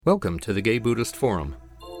Welcome to the Gay Buddhist Forum,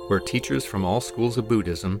 where teachers from all schools of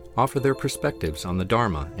Buddhism offer their perspectives on the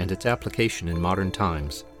Dharma and its application in modern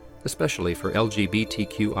times, especially for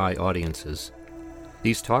LGBTQI audiences.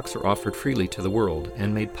 These talks are offered freely to the world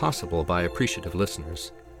and made possible by appreciative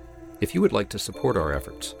listeners. If you would like to support our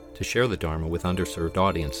efforts to share the Dharma with underserved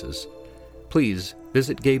audiences, please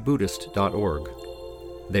visit gaybuddhist.org.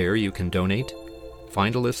 There you can donate,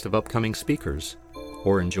 find a list of upcoming speakers,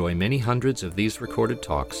 or enjoy many hundreds of these recorded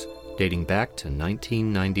talks dating back to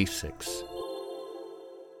 1996.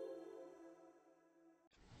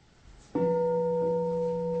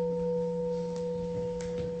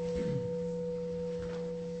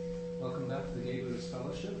 Welcome back to the Gay Buddhist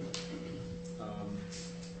Fellowship.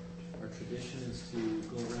 Our tradition is to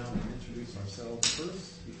go around and introduce ourselves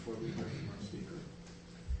first before we hear from our speaker.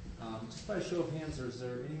 Just by a show of hands, is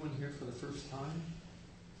there anyone here for the first time?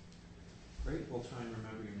 Great, we'll try and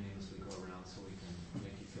remember your name as we go around so we can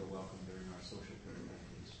make you feel welcome during our social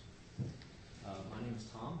activities. My name is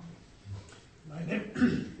Tom. My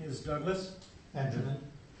name is Douglas. Benjamin.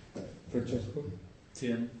 Francesco.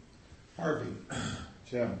 Tim. Harvey.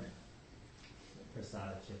 Jim.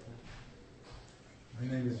 Prasad Chitta. My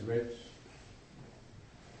name is Rich.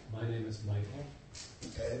 My name is Michael.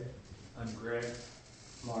 Ed. I'm Greg.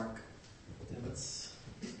 Mark. Dennis.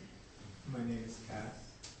 My name is Cass.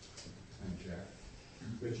 I'm Jack.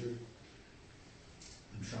 Richard.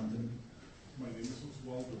 I'm Shantan. My name is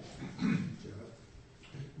Oswaldo.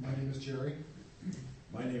 My name is Jerry.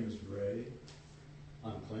 My name is Ray.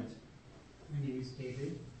 I'm Clint. My name is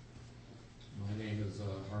David. My name is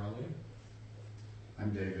Harley.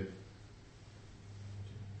 I'm David.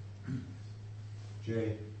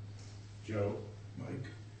 Jay. Joe. Mike.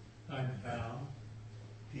 I'm Val.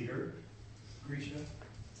 Peter. Grisha.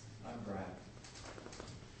 I'm Brad.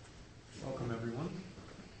 Welcome, everyone.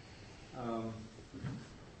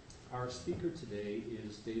 Our speaker today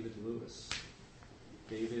is David Lewis.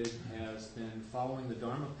 David has been following the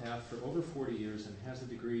Dharma path for over 40 years and has a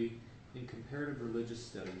degree in comparative religious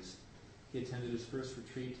studies. He attended his first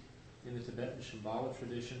retreat in the Tibetan Shambhala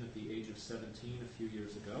tradition at the age of 17 a few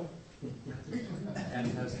years ago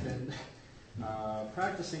and has been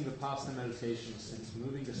practicing Vipassana meditation since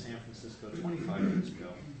moving to San Francisco 25 years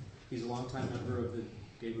ago. He's a longtime member of the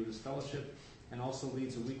Gay Buddhist Fellowship and also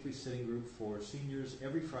leads a weekly sitting group for seniors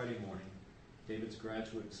every Friday morning. David's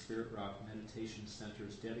graduate Spirit Rock Meditation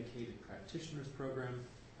Center's dedicated practitioners program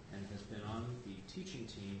and has been on the teaching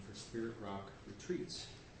team for Spirit Rock retreats.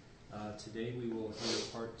 Today we will hear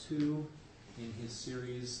part 2 in his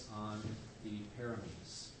series on the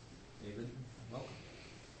Paramitas. David, welcome.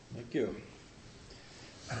 Thank you.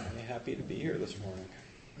 I'm happy to be here this morning.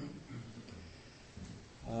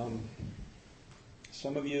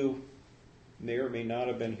 Some of you may or may not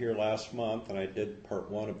have been here last month, and I did part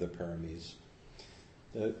 1 of the Paramis.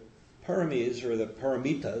 The Paramis, or the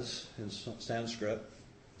Paramitas in Sanskrit,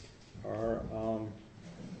 are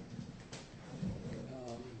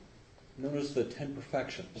known as the 10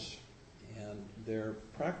 perfections, and they're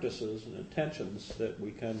practices and intentions that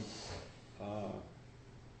we can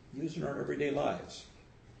use in our everyday lives.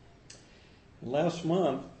 And last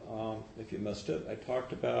month, if you missed it, I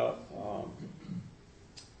talked about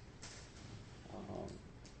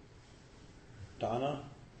dana,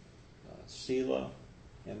 sila,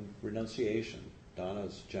 and renunciation. Dana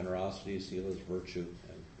is generosity, sila is virtue,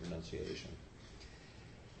 and renunciation.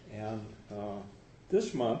 And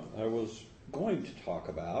this month, I was going to talk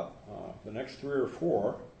about the next 3 or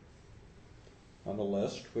 4 on the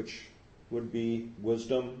list, which would be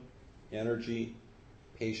wisdom, energy,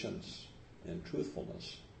 patience, and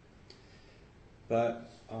truthfulness. But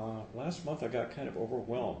last month I got kind of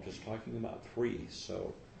overwhelmed just talking about 3,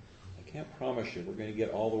 so I can't promise you we're going to get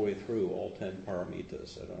all the way through all 10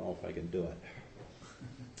 paramitas. I don't know if I can do it.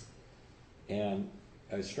 And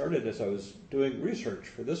I started, as I was doing research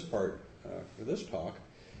for this part, for this talk,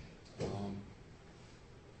 I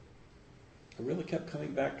really kept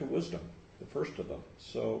coming back to wisdom, the first of them.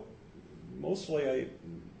 So mostly I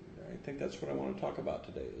think that's what I want to talk about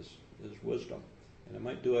today is wisdom. And I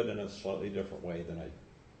might do it in a slightly different way than I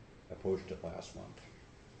approached it last month.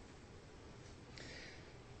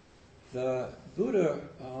 The Buddha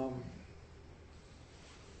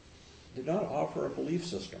did not offer a belief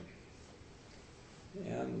system.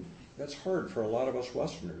 And that's hard for a lot of us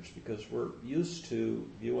Westerners because we're used to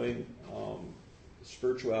viewing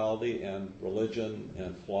spirituality and religion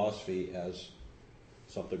and philosophy as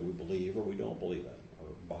something we believe or we don't believe in,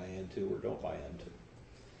 or buy into or don't buy into.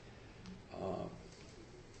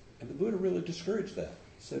 And the Buddha really discouraged that.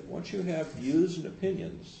 He said, once you have views and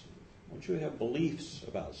opinions, once you have beliefs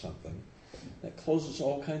about something, that closes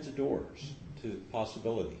all kinds of doors to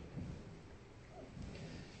possibility.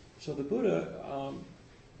 So the Buddha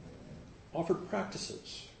offered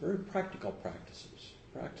practices, very practical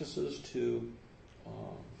practices to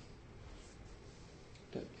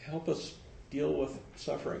help us deal with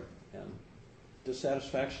suffering and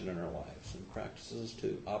dissatisfaction in our lives, and practices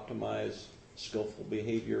to optimize skillful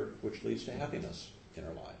behavior which leads to happiness in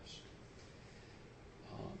our lives.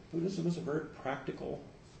 Buddhism is a very practical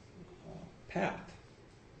path.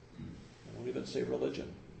 I won't even say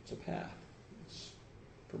religion. It's a path.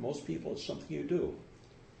 For most people, it's something you do.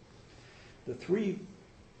 The three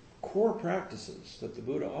core practices that the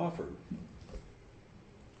Buddha offered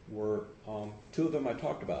were, two of them I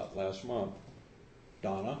talked about last month: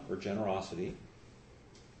 dana, or generosity;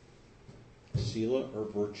 sila, or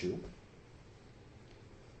virtue;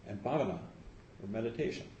 and bhavana, or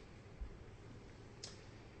meditation.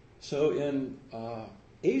 So in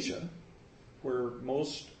Asia, where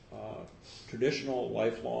most traditional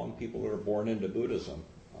lifelong people who are born into Buddhism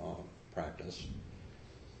practice,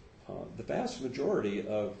 the vast majority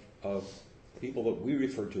of people that we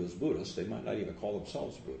refer to as Buddhists, they might not even call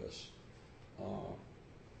themselves Buddhists,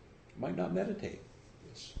 might not meditate.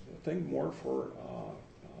 It's a thing more for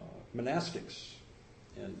monastics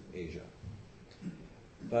in Asia.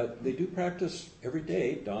 But they do practice every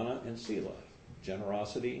day dana and sila,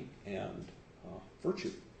 generosity and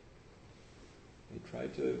virtue. They try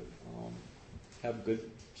to have good,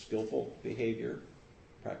 skillful behavior,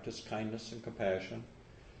 practice kindness and compassion,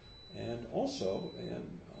 and also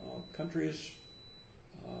in countries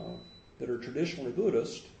that are traditionally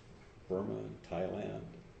Buddhist, Burma, Thailand,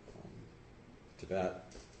 Tibet,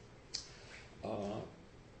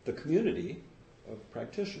 the community of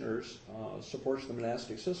practitioners supports the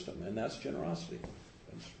monastic system, and that's generosity.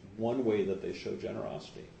 That's one way that they show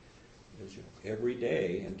generosity. Is every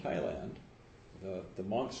day in Thailand, the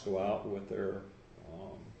monks go out with their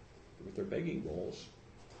begging bowls,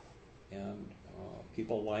 and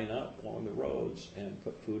people line up along the roads and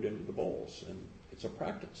put food into the bowls, and it's a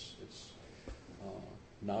practice. It's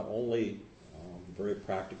not only a very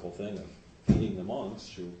practical thing of feeding the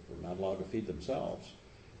monks who are not allowed to feed themselves,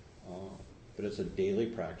 but it's a daily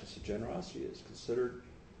practice of generosity. It's considered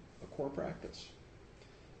a core practice.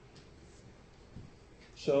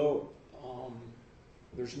 So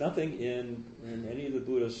there's nothing in any of the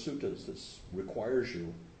Buddhist suttas that requires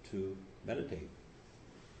you to meditate,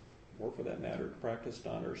 or for that matter, to practice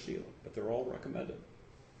dana or sila, but they're all recommended.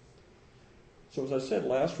 So as I said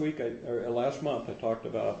last month, I talked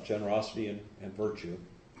about generosity and virtue.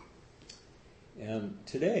 And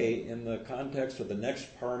today, in the context of the next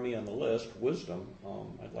parami on the list, wisdom,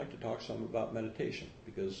 I'd like to talk some about meditation,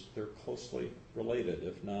 because they're closely related,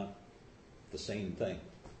 if not the same thing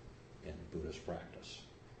in Buddhist practice.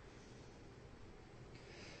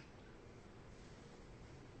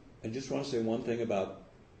 I just want to say one thing about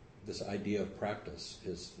this idea of practice,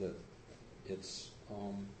 is that it's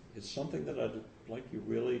something that I'd like you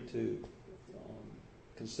really to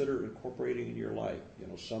consider incorporating in your life,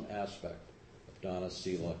 some aspect of dana,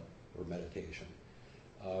 sila, or meditation.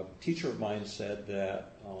 A teacher of mine said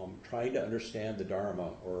that trying to understand the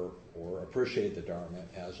Dharma or appreciate the Dharma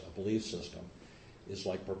as a belief system is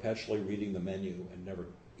like perpetually reading the menu and never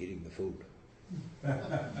eating the food.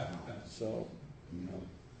 So,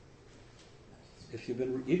 if you've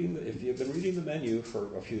been reading the menu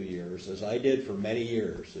for a few years, as I did for many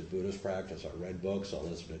years in Buddhist practice, I read books, I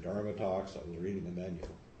listened to Dharma talks, I was reading the menu.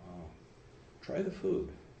 Try the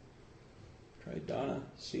food. Try dana,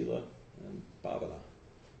 sila, and bhavana.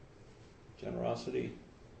 Generosity,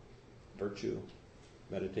 virtue,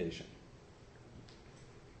 meditation.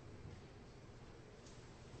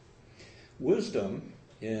 Wisdom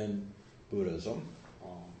in Buddhism,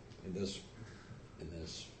 in this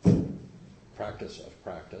practice of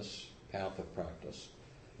practice, path of practice,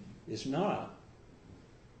 is not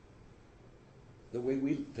the way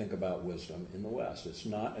we think about wisdom in the West. It's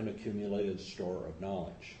not an accumulated store of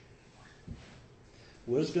knowledge.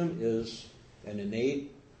 Wisdom is an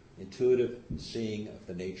innate, intuitive seeing of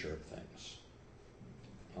the nature of things,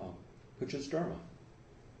 which is dharma,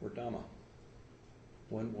 or dhamma.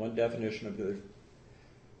 One definition of there's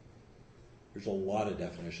a lot of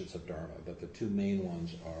definitions of dharma, but the two main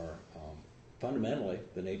ones are fundamentally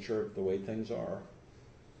the nature of the way things are,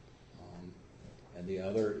 and the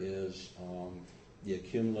other is the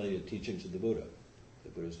accumulated teachings of the Buddha. The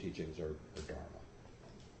Buddha's teachings are dharma.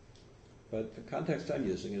 But the context I'm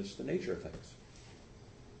using is the nature of things.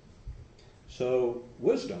 So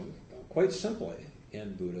wisdom, quite simply,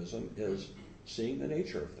 in Buddhism, is seeing the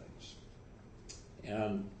nature of things.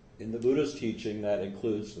 And in the Buddha's teaching, that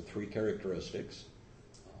includes the three characteristics,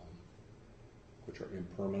 which are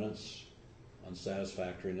impermanence,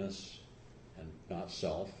 unsatisfactoriness, and not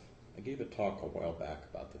self. I gave a talk a while back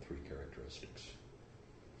about the three characteristics.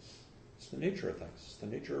 It's the nature of things. It's the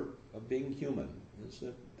nature of being human. Is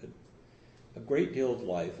that a great deal of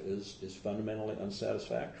life is fundamentally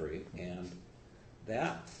unsatisfactory, and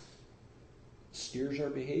that steers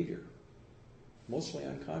our behavior, mostly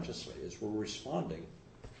unconsciously, as we're responding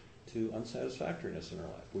to unsatisfactoriness in our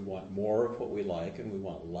life. We want more of what we like, and we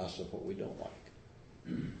want less of what we don't like.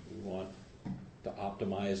 We want to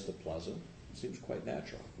optimize the pleasant. It seems quite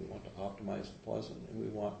natural. We want to optimize the pleasant, and we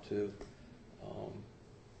want to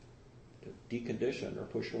decondition or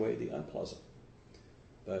push away the unpleasant.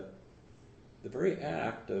 But the very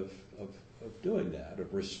act of doing that,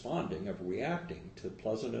 of responding, of reacting to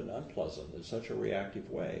pleasant and unpleasant in such a reactive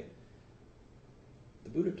way, the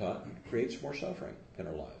Buddha taught creates more suffering in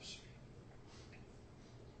our lives.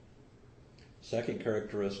 Second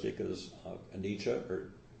characteristic is anicca,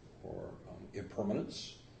 or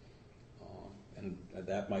impermanence. And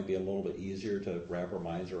that might be a little bit easier to wrap our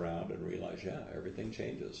minds around and realize, yeah, everything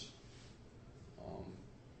changes.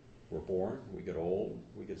 We're born, we get old,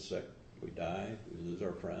 we get sick, we die, we lose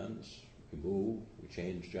our friends, we move, we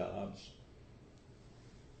change jobs.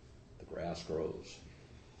 The grass grows.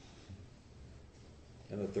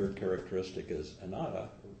 And the third characteristic is anatta,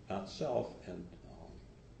 not self, and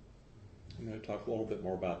I'm going to talk a little bit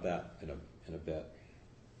more about that in a bit.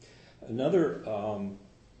 Another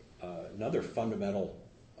fundamental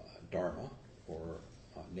dharma, or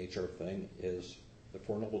nature of thing, is the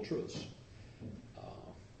Four Noble Truths.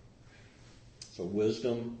 So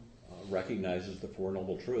wisdom recognizes the Four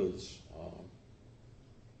Noble Truths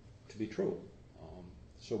to be true.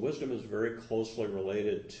 So wisdom is very closely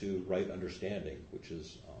related to right understanding, which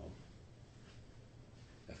is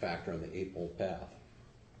a factor in the Eightfold Path.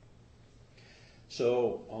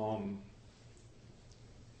 So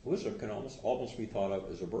wisdom can almost be thought of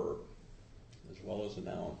as a verb, as well as a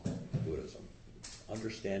noun in Buddhism.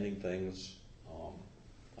 Understanding things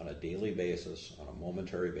on a daily basis, on a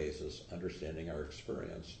momentary basis, understanding our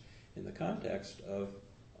experience in the context of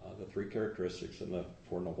the three characteristics and the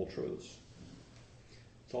Four Noble Truths.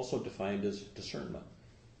 It's also defined as discernment.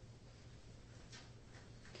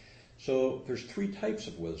 So there's three types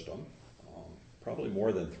of wisdom, probably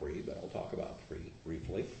more than three, but I'll talk about three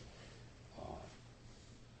briefly.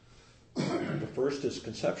 The first is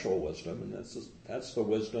conceptual wisdom, and that's the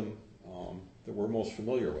wisdom that we're most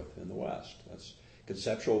familiar with in the West.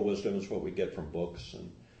 Conceptual wisdom is what we get from books and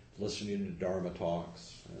listening to Dharma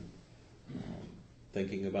talks and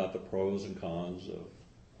thinking about the pros and cons of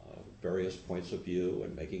various points of view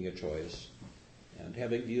and making a choice and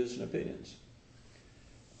having views and opinions.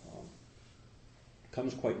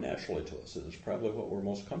 Comes quite naturally to us, and it's probably what we're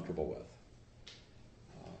most comfortable with.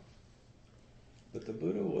 But the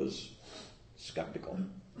Buddha was skeptical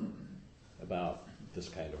about this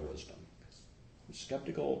kind of wisdom. He was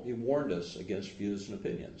skeptical. He warned us against views and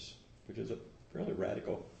opinions, which is a fairly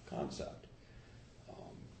radical concept.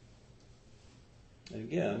 And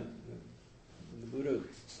again, the Buddha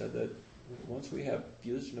said that once we have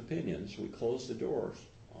views and opinions, we close the doors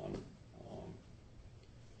on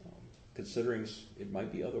considering it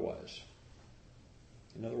might be otherwise.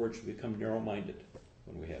 In other words, we become narrow-minded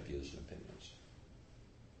when we have views and opinions.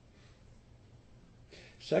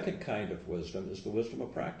 Second kind of wisdom is the wisdom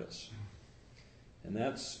of practice. And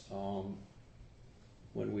that's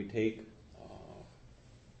when we take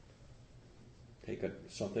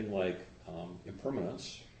something like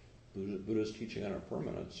impermanence, Buddha's teaching on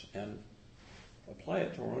impermanence, and apply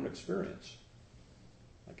it to our own experience.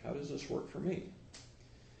 Like, how does this work for me?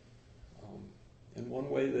 And one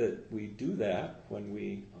way that we do that when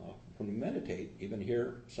we meditate, even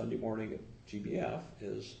here Sunday morning at GBF,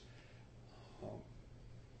 is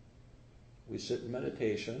we sit in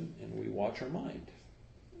meditation and we watch our mind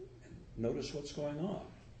and notice what's going on.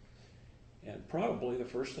 And probably the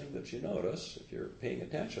first thing that you notice, if you're paying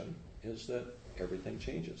attention, is that everything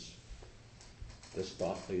changes. This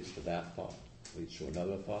thought leads to that thought, leads to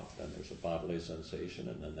another thought, then there's a bodily sensation,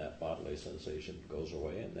 and then that bodily sensation goes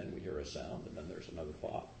away, and then we hear a sound, and then there's another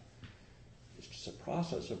thought. It's just a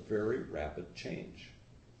process of very rapid change,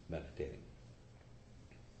 meditating.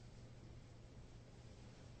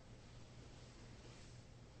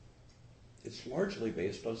 It's largely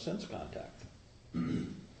based on sense contact.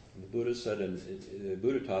 The Buddha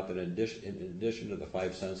taught that in addition to the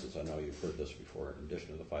five senses, I know you've heard this before, in addition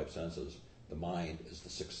to the five senses, the mind is the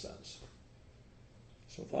sixth sense.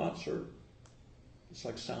 So thoughts it's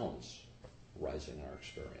like sounds rising in our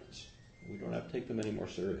experience. We don't have to take them any more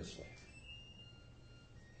seriously.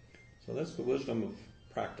 So that's the wisdom of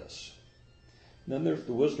practice. And then there's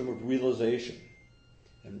the wisdom of realization.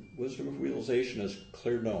 And wisdom of realization is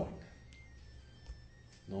clear knowing.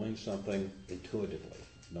 Knowing something intuitively,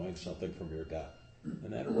 knowing something from your gut.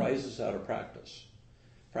 And that arises out of practice.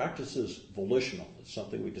 Practice is volitional. It's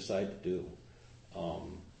something we decide to do.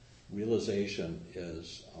 Realization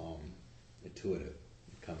is intuitive.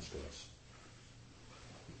 It comes to us.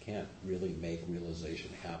 You can't really make realization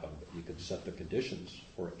happen, but you can set the conditions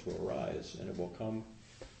for it to arise, and it will come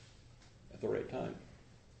at the right time.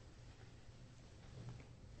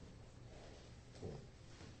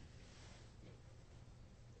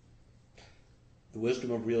 The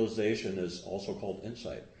wisdom of realization is also called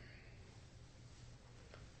insight.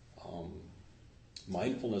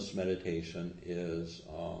 Mindfulness meditation is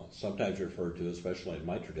sometimes referred to, especially in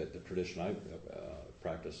my the tradition I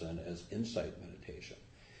practice in, as insight meditation.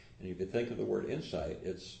 And if you think of the word insight,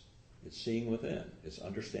 it's seeing within, it's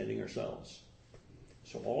understanding ourselves.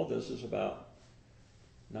 So all of this is about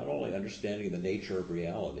not only understanding the nature of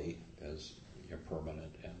reality as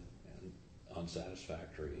impermanent and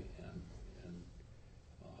unsatisfactory and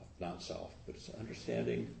not self, but it's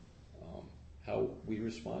understanding how we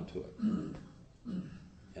respond to it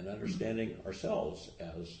and understanding ourselves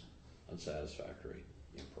as unsatisfactory,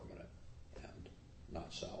 impermanent, and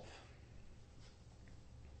not self.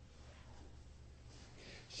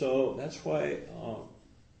 So that's why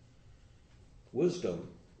wisdom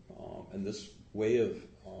and this way of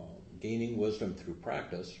gaining wisdom through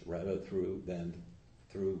practice rather than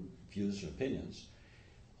through views and opinions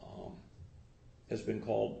has been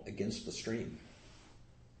called against the stream.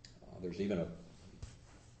 There's even a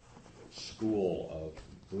school of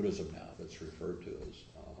Buddhism now that's referred to as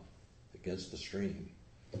against the stream,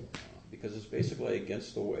 because it's basically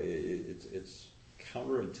against the way, it's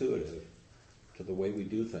counterintuitive to the way we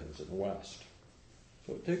do things in the West.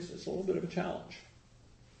 So it's a little bit of a challenge.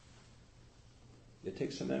 It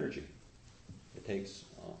takes some energy. It takes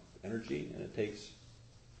energy and it takes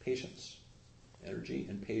patience. Energy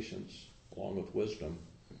and patience, along with wisdom,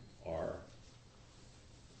 are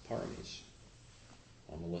paramis,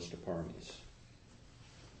 on the list of paramis.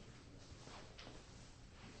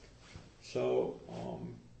 So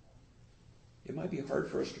it might be hard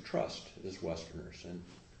for us to trust as Westerners, and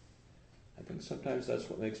I think sometimes that's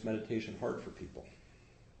what makes meditation hard for people.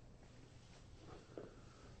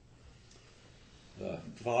 The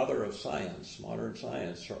father of science, modern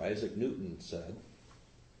science, Sir Isaac Newton, said,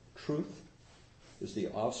 "Truth is the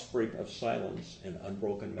offspring of silence and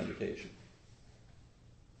unbroken meditation."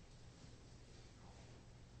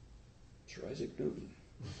 Sir Isaac Newton.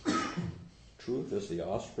 Truth is the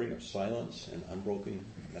offspring of silence and unbroken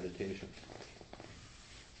meditation.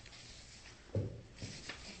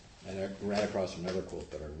 And I ran across another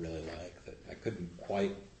quote that I really like that I couldn't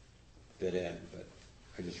quite fit in, but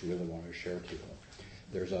I just really wanted to share to you.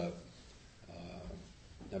 There's I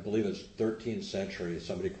believe it's 13th century,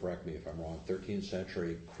 somebody correct me if I'm wrong, 13th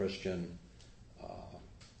century Christian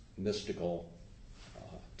mystical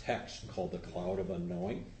text called The Cloud of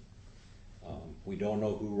Unknowing. We don't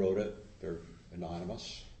know who wrote it. They're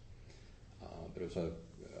anonymous. But it was a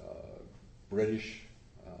British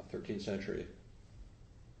 13th century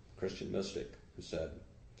Christian mystic who said,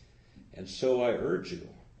 "And so I urge you,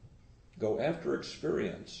 go after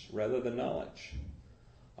experience rather than knowledge.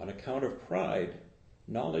 On account of pride,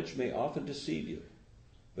 knowledge may often deceive you,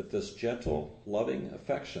 but this gentle, loving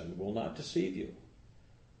affection will not deceive you.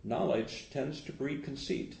 Knowledge tends to breed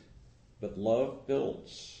conceit, but love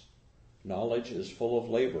builds. Knowledge is full of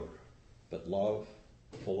labor, but love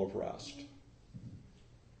full of rest."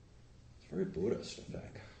 It's very Buddhist, I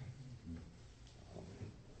think.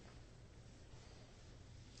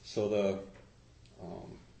 So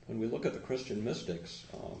when we look at the Christian mystics,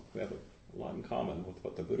 we have a lot in common with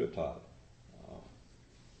what the Buddha taught.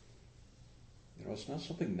 It's not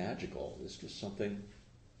something magical. It's just something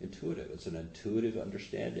intuitive. It's an intuitive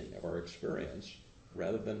understanding of our experience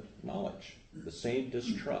rather than knowledge. The same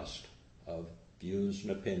distrust of views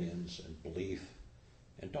and opinions and belief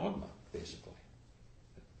and dogma, basically.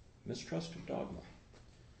 Mistrust of dogma.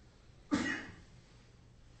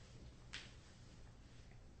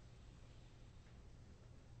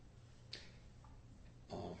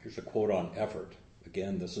 Here's a quote on effort.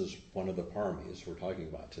 Again, this is one of the paramis we're talking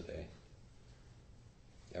about today.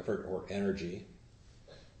 Effort or energy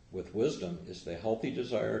with wisdom is the healthy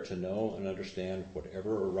desire to know and understand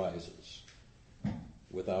whatever arises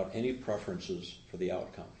without any preferences for the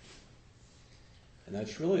outcome. And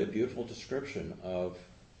that's really a beautiful description of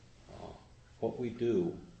what we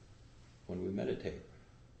do when we meditate.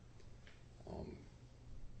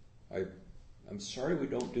 I'm sorry we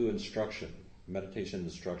don't do meditation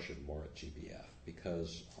instruction more at GBF,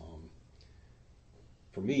 because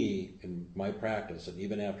for me, in my practice, and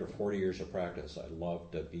even after 40 years of practice, I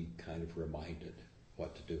love to be kind of reminded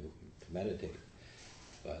what to do to meditate.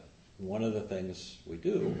 But one of the things we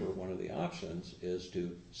do, or one of the options, is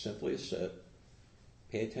to simply sit,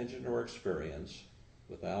 pay attention to our experience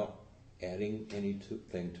without adding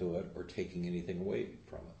anything to it or taking anything away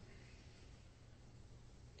from it.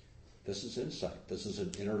 This is insight. This is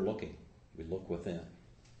an inner looking. We look within.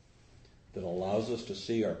 That allows us to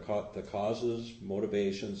see the causes,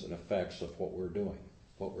 motivations, and effects of what we're doing.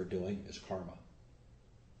 What we're doing is karma.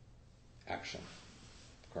 Action.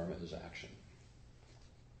 Karma is action.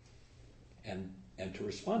 And to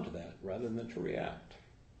respond to that rather than to react.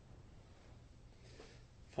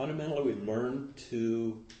 Fundamentally, we learn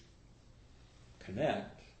to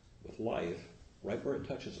connect with life right where it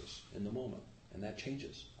touches us in the moment. And that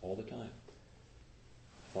changes all the time.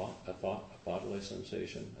 A bodily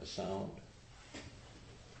sensation, a sound.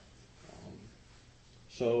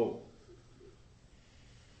 So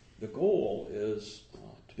the goal is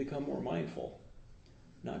to become more mindful.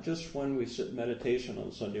 Not just when we sit in meditation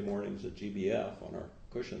on Sunday mornings at GBF on our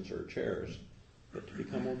cushions or chairs, but to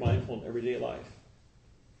become more mindful in everyday life.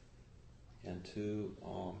 And to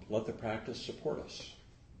let the practice support us.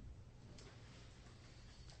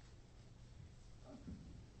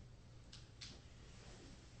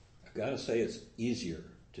 I've got to say it's easier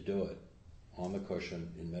to do it on the cushion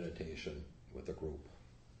in meditation with a group.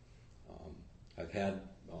 I've had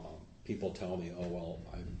people tell me, oh, well,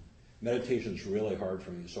 meditation's really hard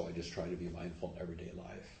for me, so I just try to be mindful in everyday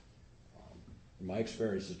life. My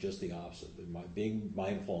experience is just the opposite. Being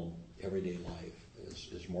mindful in everyday life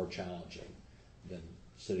is more challenging than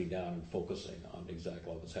sitting down and focusing on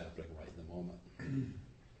exactly what's happening right in the moment.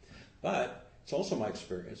 But it's also my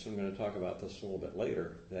experience, and I'm going to talk about this a little bit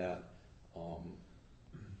later, that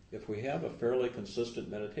if we have a fairly consistent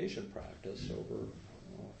meditation practice over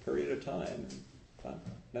a period of time, not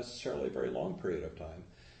necessarily a very long period of time,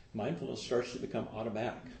 mindfulness starts to become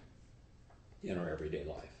automatic in our everyday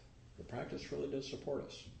life. The practice really does support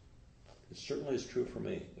us. It certainly is true for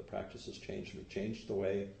me. The practice has changed me, changed the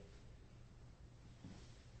way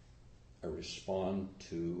I respond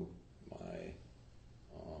to my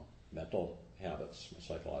mental habits, my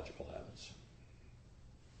psychological habits.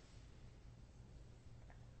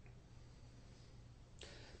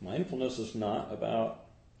 Mindfulness is not about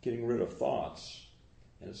getting rid of thoughts,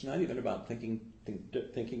 and it's not even about thinking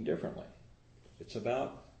differently. It's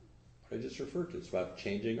about what I just referred to. It's about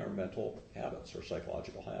changing our mental habits or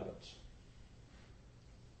psychological habits.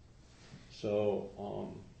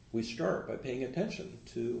 So we start by paying attention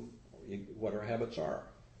to what our habits are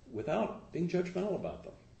without being judgmental about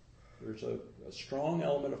them. There's a strong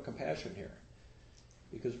element of compassion here.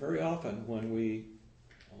 Because very often when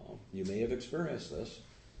you may have experienced this,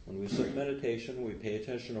 when we sit in meditation, we pay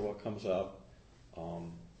attention to what comes up,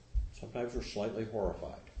 sometimes we're slightly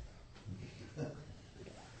horrified.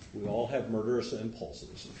 We all have murderous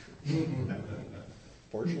impulses.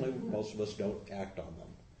 Fortunately, most of us don't act on them.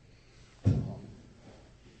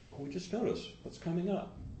 We just notice what's coming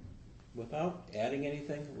up without adding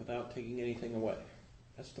anything, without taking anything away.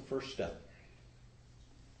 That's the first step.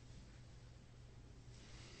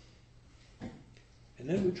 And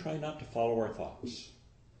then we try not to follow our thoughts.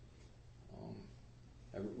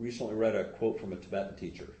 I recently read a quote from a Tibetan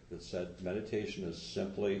teacher that said, meditation is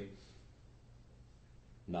simply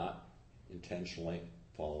not intentionally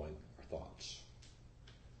following our thoughts.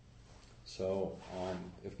 So,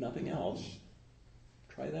 if nothing else,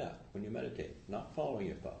 try that when you meditate, not following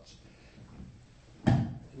your thoughts.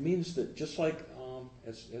 It means that just like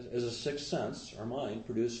as a sixth sense, our mind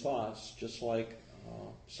produces thoughts just like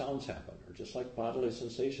sounds happen, or just like bodily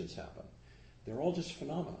sensations happen. They're all just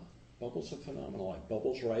phenomena, bubbles of phenomena, like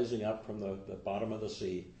bubbles rising up from the bottom of the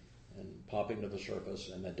sea and popping to the surface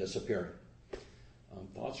and then disappearing.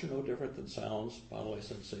 Thoughts are no different than sounds, bodily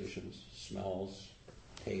sensations, smells,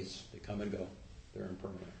 tastes. They come and go. They're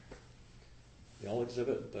impermanent. They all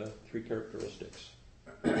exhibit the three characteristics.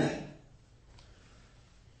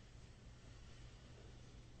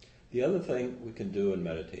 The other thing we can do in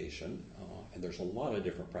meditation, and there's a lot of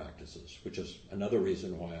different practices, which is another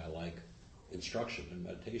reason why I like instruction in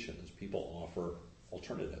meditation, is people offer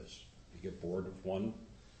alternatives. You get bored of one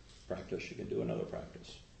practice, you can do another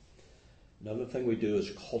practice. Another thing we do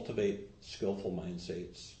is cultivate skillful mind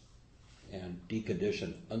states and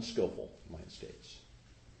decondition unskillful mind states.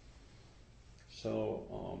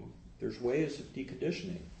 So there's ways of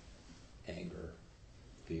deconditioning anger,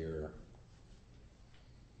 fear,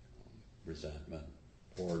 resentment,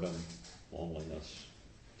 boredom, loneliness.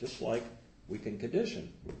 Just like we can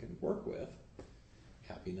condition, we can work with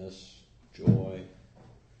happiness, joy,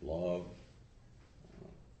 love,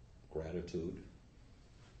 gratitude.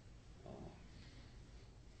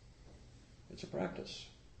 It's a practice.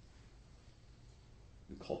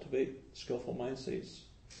 We cultivate skillful mind states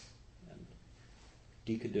and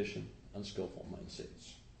decondition unskillful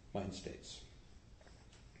mind states.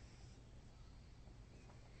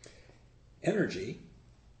 Energy,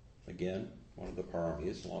 again, one of the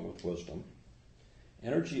paramis, along with wisdom.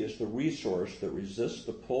 Energy is the resource that resists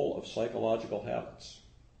the pull of psychological habits.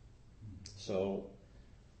 So,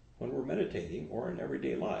 when we're meditating or in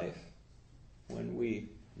everyday life, when we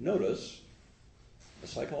notice a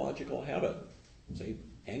psychological habit, say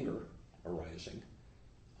anger arising,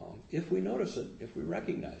 if we notice it, if we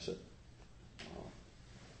recognize it,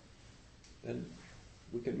 then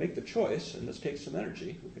we can make the choice, and this takes some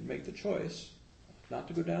energy, we can make the choice not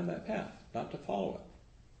to go down that path, not to follow it.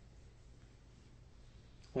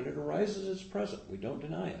 When it arises, it's present. We don't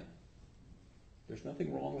deny it. There's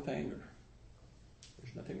nothing wrong with anger.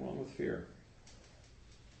 There's nothing wrong with fear.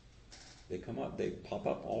 They come up, they pop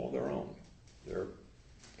up all of their own. They're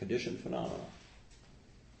conditioned phenomena.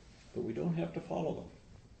 But we don't have to follow them.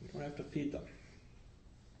 We don't have to feed them.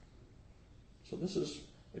 So this is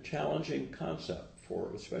a challenging concept,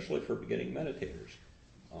 especially for beginning meditators,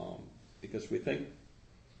 because we think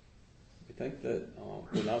that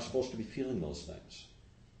we're not supposed to be feeling those things.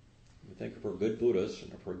 We think if we're good Buddhists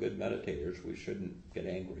and if we're good meditators, we shouldn't get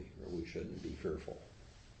angry, or we shouldn't be fearful,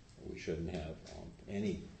 or we shouldn't have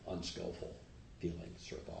any unskillful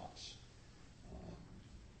feelings or thoughts.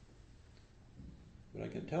 But I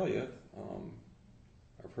can tell you,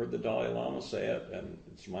 I've heard the Dalai Lama say it, and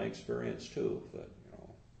it's my experience too, that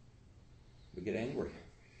we get angry.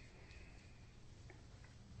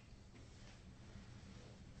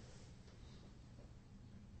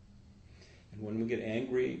 And when we get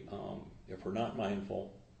angry, if we're not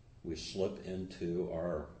mindful, we slip into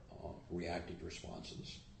our reactive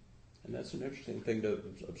responses. And that's an interesting thing to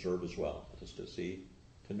observe as well, just to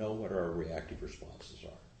know what our reactive responses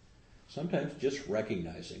are. Sometimes just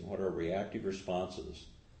recognizing what our reactive responses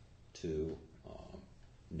to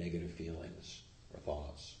negative feelings or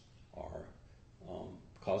thoughts are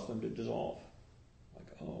cause them to dissolve. Like,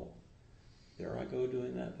 oh, there I go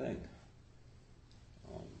doing that thing.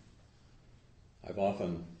 I've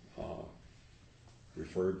often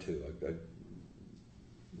referred to, I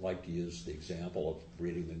like to use the example of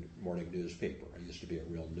reading the morning newspaper. I used to be a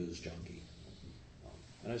real news junkie.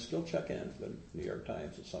 And I still check in the New York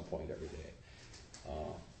Times at some point every day.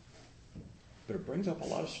 But it brings up a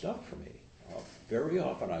lot of stuff for me. Very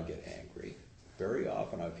often I get angry. Very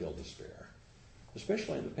often I feel despair,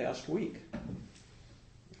 especially in the past week.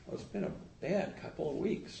 It's been a bad couple of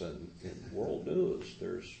weeks in world news.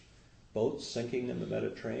 There's boats sinking in the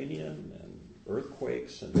Mediterranean and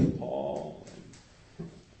earthquakes in Nepal and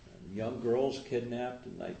young girls kidnapped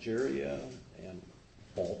in Nigeria and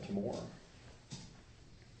Baltimore.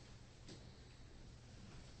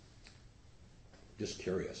 Just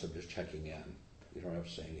curious, I'm just checking in. You don't have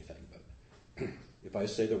to say anything, but if I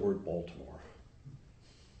say the word Baltimore,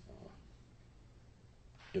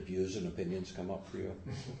 do views and opinions come up for you?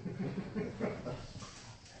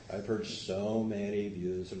 I've heard so many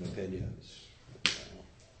views and opinions.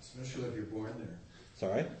 Especially if you're born there.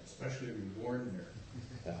 Sorry? Especially if you're born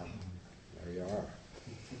there. Yeah, there you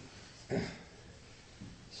are.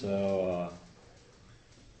 So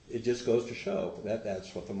it just goes to show that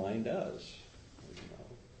that's what the mind does.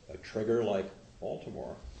 A trigger like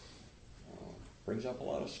Baltimore brings up a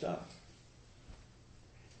lot of stuff.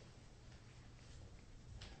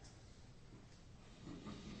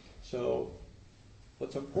 So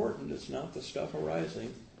what's important is not the stuff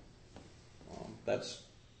arising. That's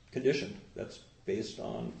conditioned. That's based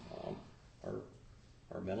on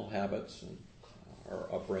our mental habits and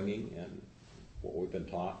our upbringing and what we've been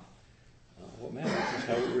taught. What matters is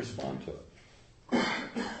how we respond to it.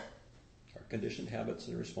 Our conditioned habits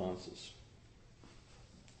and responses.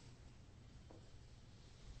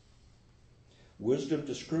 Wisdom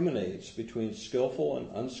discriminates between skillful and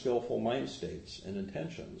unskillful mind states and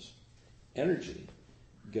intentions. Energy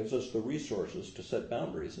gives us the resources to set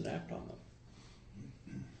boundaries and act on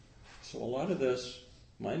them. So a lot of this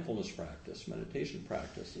mindfulness practice, meditation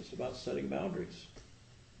practice, is about setting boundaries.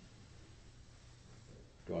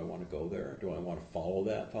 Do I want to go there? Do I want to follow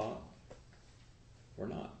that thought? Or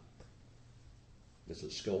not? Is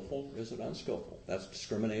it skillful? Is it unskillful? That's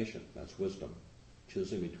discrimination. That's wisdom.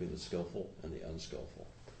 Choosing between the skillful and the unskillful.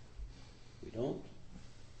 We don't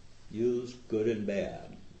use good and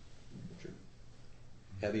bad.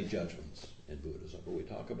 heavy judgments in Buddhism, but we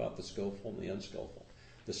talk about the skillful and the unskillful.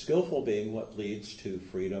 The skillful being what leads to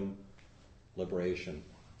freedom, liberation,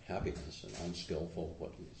 happiness, and unskillful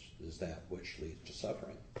what is that which leads to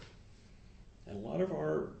suffering. And a lot of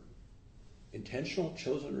our intentional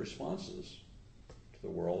chosen responses to the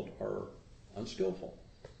world are unskillful.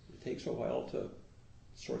 It takes a while to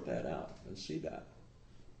sort that out and see that.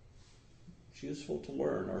 It's useful to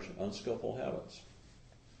learn our unskillful habits.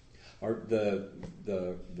 The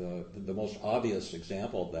most obvious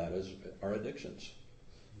example of that is our addictions.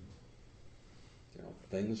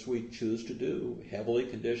 Things we choose to do, heavily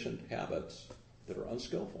conditioned habits that are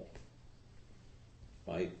unskillful.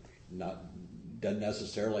 Doesn't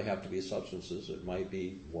necessarily have to be substances. It might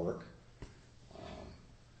be work.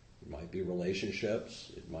 It might be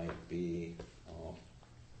relationships. It might be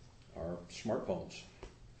our smartphones.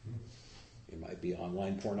 It might be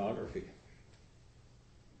online pornography.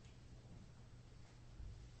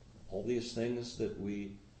 All these things that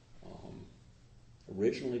we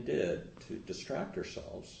originally did to distract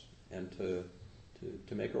ourselves and to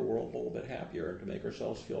make our world a little bit happier and to make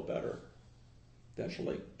ourselves feel better,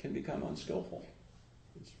 eventually can become unskillful.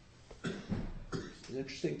 It's an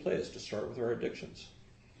interesting place to start with our addictions.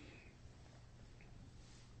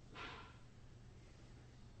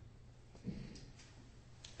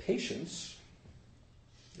 Patience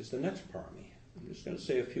is the next parami. I'm just going to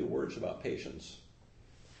say a few words about patience.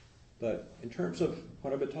 But in terms of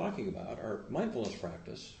what I've been talking about, our mindfulness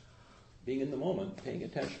practice, being in the moment, paying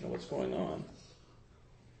attention to what's going on,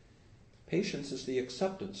 patience is the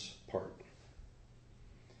acceptance part.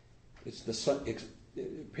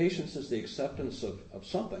 Patience is the acceptance of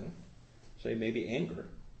something, say maybe anger,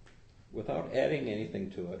 without adding anything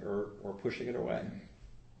to it or pushing it away.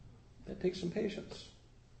 That takes some patience.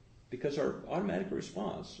 Because our automatic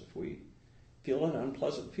response, if we feel an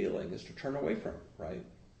unpleasant feeling, is to turn away from it, right?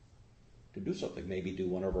 To do something, maybe do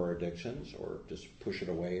one of our addictions or just push it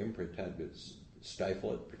away and pretend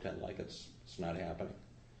stifle it, pretend like it's not happening.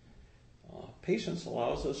 Patience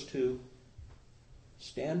allows us to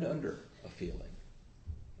stand under a feeling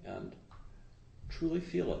and truly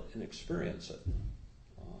feel it and experience it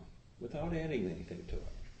without adding anything to it.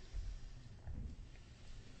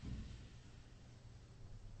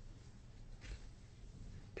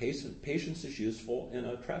 Patience is useful in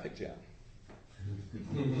a traffic jam.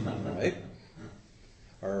 Right?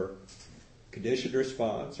 Our conditioned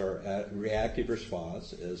response, our reactive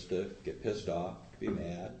response is to get pissed off, to be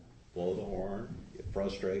mad, blow the horn, get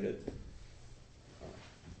frustrated.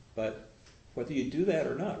 But whether you do that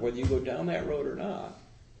or not, whether you go down that road or not,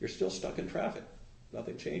 you're still stuck in traffic.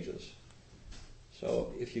 Nothing changes.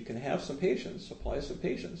 So if you can have some patience, apply some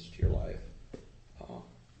patience to your life,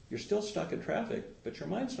 you're still stuck in traffic, but your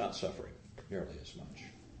mind's not suffering nearly as much.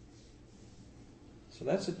 So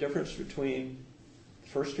that's the difference between the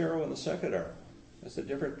first arrow and the second arrow. That's the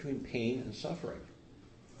difference between pain and suffering.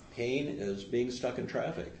 Pain is being stuck in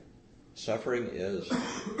traffic. Suffering is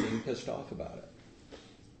being pissed off about it.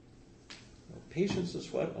 Patience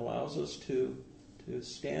is what allows us to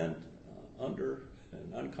stand under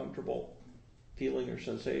an uncomfortable feeling or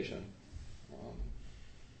sensation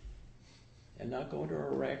and not go into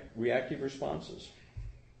our reactive responses.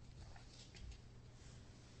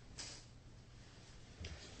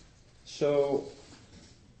 So,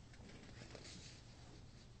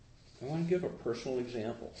 I want to give a personal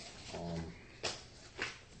example,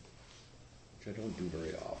 which I don't do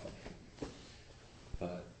very often.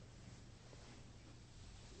 But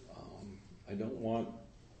I don't want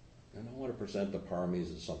to present the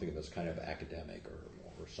paramis as something that's kind of academic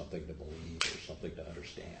or something to believe or something to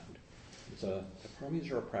understand. The paramis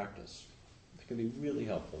are a practice. It can be really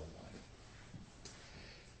helpful in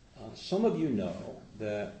life. Some of you know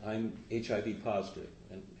that I'm HIV positive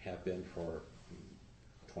and have been for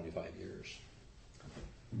 25 years.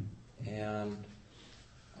 And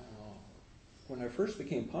when I first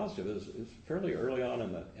became positive, it was fairly early on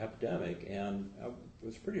in the epidemic, and I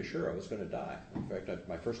was pretty sure I was going to die. In fact,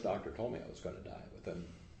 my first doctor told me I was going to die within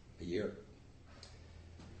a year.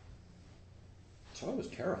 So I was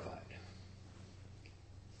terrified.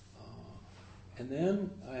 And then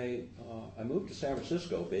I moved to San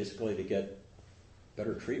Francisco basically to get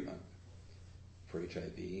better treatment for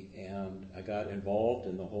HIV, and I got involved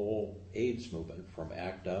in the whole AIDS movement, from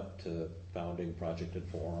ACT UP to founding Project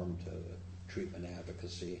Inform to treatment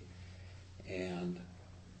advocacy. And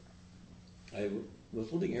I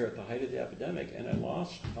was living here at the height of the epidemic, and I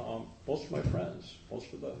lost most of my friends,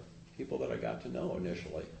 most of the people that I got to know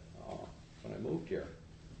initially when I moved here.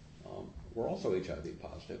 Were also HIV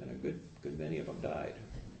positive, and a good many of them died.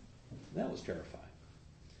 And that was terrifying.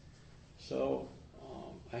 So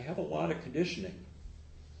I have a lot of conditioning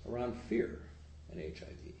around fear in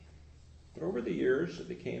HIV. But over the years, it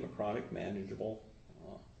became a chronic, manageable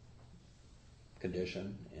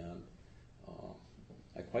condition, and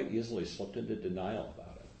I quite easily slipped into denial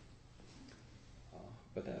about it.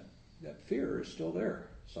 But that fear is still there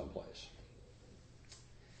someplace.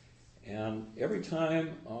 And every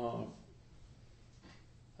time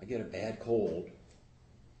I get a bad cold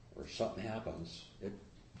or something happens, it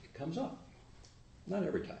comes up. Not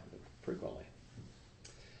every time, but frequently.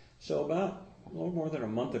 So about a little more than a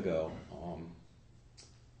month ago,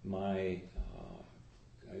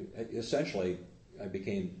 I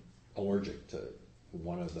became allergic to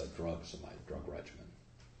one of the drugs in my drug regimen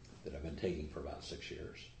that I've been taking for about 6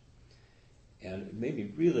 years. And it made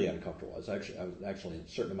me really uncomfortable. I was actually in a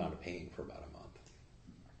certain amount of pain for about a month.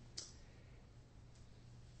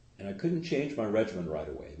 And I couldn't change my regimen right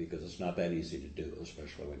away because it's not that easy to do,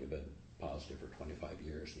 especially when you've been positive for 25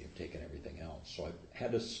 years and you've taken everything else. So I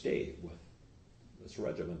had to stay with this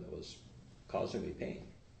regimen that was causing me pain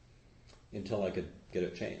until I could get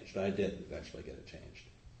it changed. I did eventually get it changed.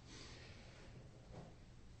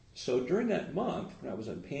 So during that month, when I was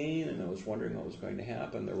in pain and I was wondering what was going to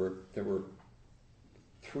happen, there were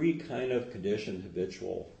three kind of conditioned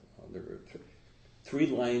habitual, there were three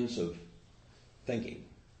lines of thinking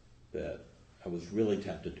that I was really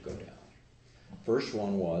tempted to go down. First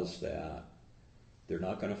one was that they're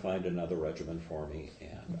not going to find another regimen for me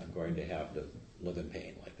and I'm going to have to live in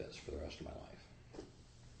pain like this for the rest of my life.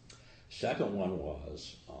 Second one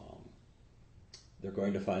was they're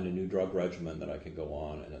going to find a new drug regimen that I can go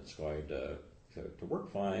on and it's going to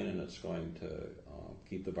work fine and it's going to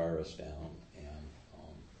keep the virus down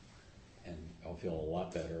and I'll feel a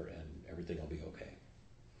lot better and everything will be okay.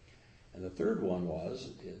 And the third one was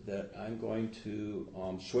that I'm going to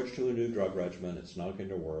switch to a new drug regimen, it's not going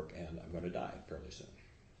to work, and I'm going to die fairly soon.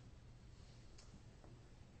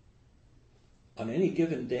 On any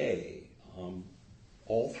given day,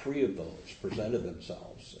 all three of those presented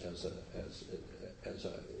themselves as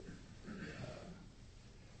a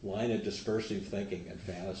line of discursive thinking and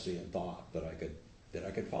fantasy and thought that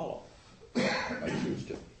I could follow. I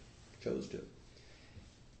chose to.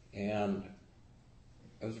 And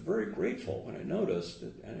I was very grateful when I noticed,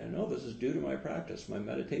 and I know this is due to my practice, my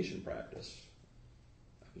meditation practice.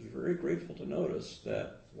 I was very grateful to notice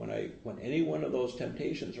that when any one of those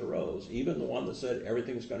temptations arose, even the one that said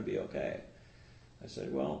everything's going to be okay, I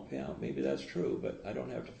said, well, yeah, maybe that's true, but I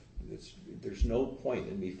don't have to. There's no point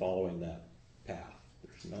in me following that path.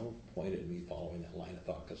 There's no point in me following that line of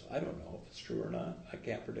thought because I don't know if it's true or not. I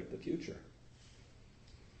can't predict the future.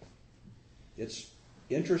 It's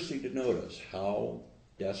interesting to notice how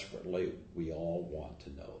desperately we all want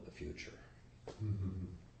to know the future. Mm-hmm.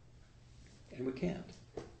 And we can't.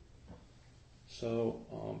 So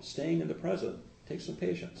staying in the present takes some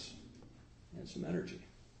patience and some energy.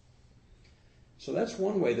 So that's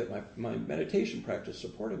one way that my meditation practice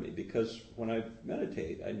supported me, because when I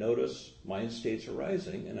meditate, I notice mind states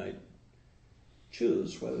arising and I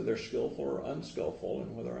choose whether they're skillful or unskillful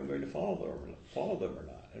and whether I'm going to follow them or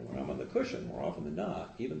not. And when I'm on the cushion, more often than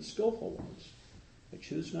not, even skillful ones, I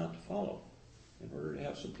choose not to follow in order to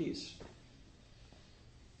have some peace.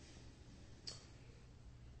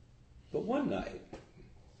 But one night,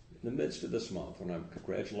 in the midst of this month, when I'm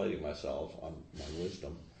congratulating myself on my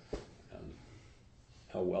wisdom and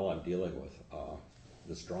how well I'm dealing with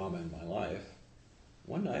this drama in my life,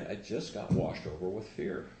 one night I just got washed over with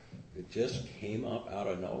fear. It just came up out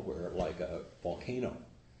of nowhere like a volcano.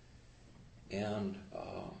 And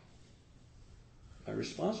my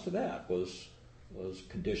response to that was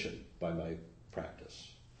conditioned by my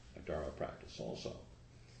practice, my Dharma practice also.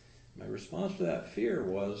 My response to that fear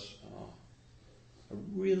was I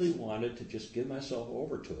really wanted to just give myself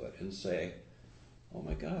over to it and say, oh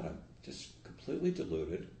my God, I'm just completely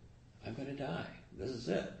deluded. I'm going to die. This is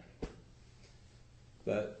it.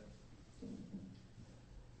 But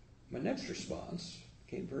my next response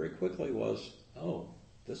came very quickly was, oh,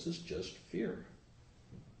 this is just fear.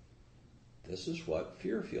 This is what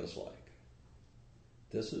fear feels like.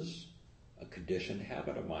 This is a conditioned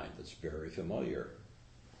habit of mine that's very familiar.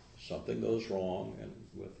 Something goes wrong, and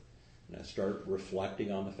I start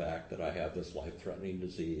reflecting on the fact that I have this life-threatening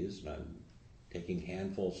disease, and I'm taking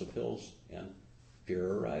handfuls of pills, and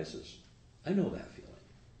fear arises. I know that feeling.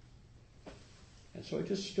 And so I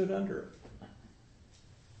just stood under it.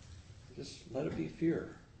 Just let it be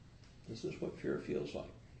fear. This is what fear feels like.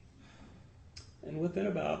 And within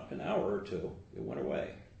about an hour or two, it went away.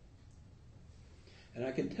 And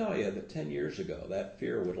I can tell you that 10 years ago, that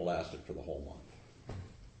fear would have lasted for the whole month.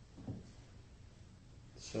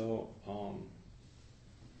 So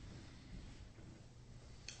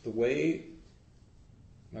the way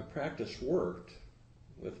my practice worked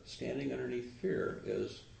with standing underneath fear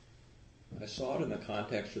is I saw it in the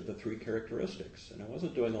context of the three characteristics, and I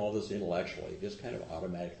wasn't doing all this intellectually. It just kind of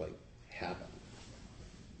automatically happened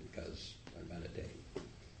because I meditate.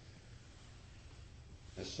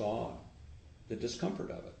 I saw the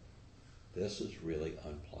discomfort of it. This is really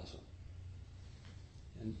unpleasant.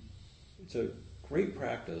 And it's a great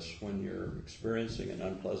practice when you're experiencing an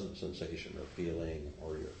unpleasant sensation or feeling,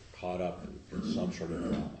 or you're caught up in some sort of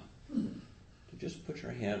drama, to just put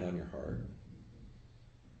your hand on your heart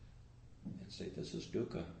and say, this is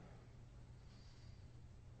dukkha.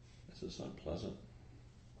 This is unpleasant.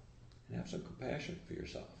 And have some compassion for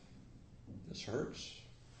yourself. This hurts.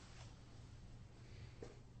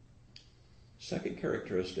 Second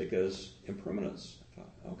characteristic is impermanence. I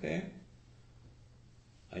thought, okay,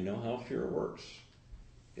 I know how fear works.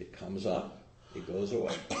 It comes up, it goes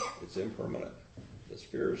away. It's impermanent. This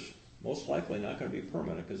fear is most likely not going to be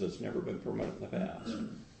permanent because it's never been permanent in the past.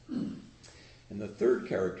 And the third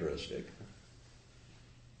characteristic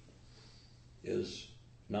is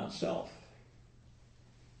not self.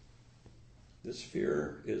 This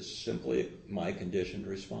fear is simply my conditioned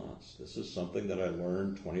response. This is something that I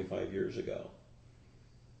learned 25 years ago.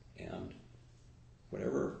 And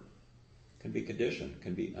whatever can be conditioned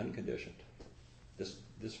can be unconditioned.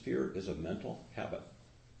 This fear is a mental habit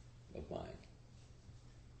of mine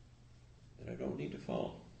that I don't need to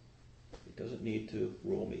follow. It doesn't need to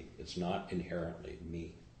rule me. It's not inherently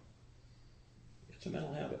me. It's a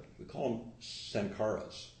mental habit. We call them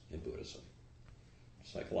sankharas in Buddhism.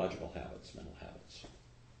 Psychological habits, mental habits.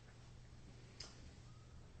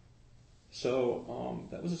 So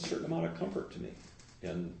that was a certain amount of comfort to me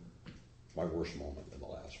in my worst moment, in the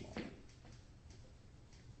last moment.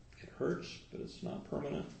 It hurts, but it's not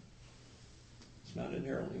permanent. It's not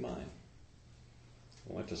inherently mine.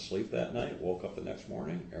 I went to sleep that night, woke up the next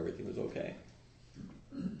morning, everything was okay.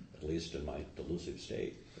 At least in my delusive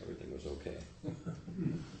state, everything was okay.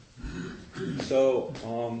 So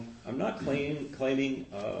I'm not claiming,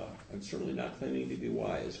 I'm certainly not claiming to be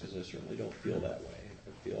wise, because I certainly don't feel that way.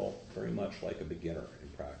 I feel very much like a beginner in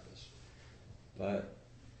practice. But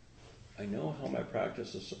I know how my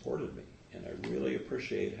practice has supported me, and I really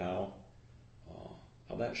appreciate how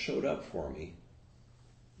that showed up for me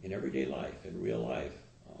in everyday life, in real life,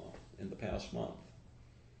 in the past month.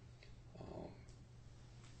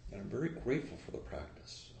 And I'm very grateful for the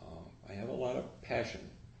practice. I have a lot of passion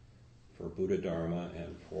for Buddha Dharma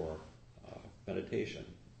and for meditation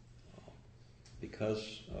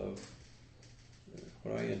because of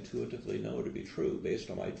what I intuitively know to be true based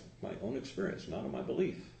on my own experience, not on my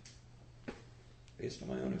belief, based on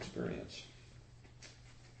my own experience.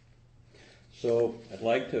 So I'd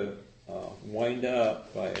like to wind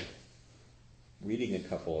up by reading a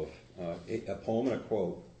couple of, a poem and a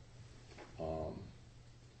quote,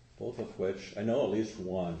 both of which, I know at least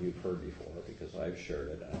one you've heard before because I've shared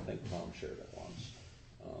it, and I think Tom shared it once.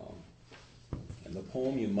 And the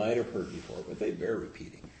poem you might have heard before, but they bear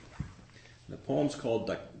repeating. The poem's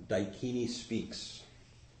called Daikini Speaks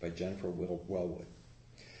by Jennifer Wellwood.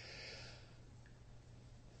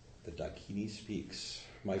 The Daikini Speaks.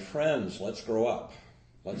 My friends, let's grow up.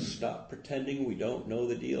 Let's stop pretending we don't know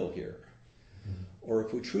the deal here. Or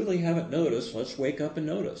if we truly haven't noticed, let's wake up and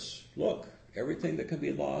notice. Look, everything that can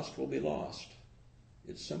be lost will be lost.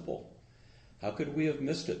 It's simple. How could we have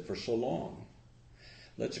missed it for so long?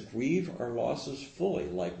 Let's grieve our losses fully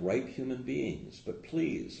like ripe human beings, but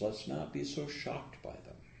please, let's not be so shocked by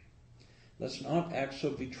them. Let's not act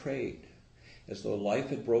so betrayed, as though life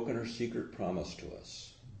had broken her secret promise to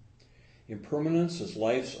us. Impermanence is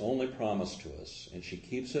life's only promise to us, and she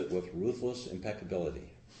keeps it with ruthless impeccability.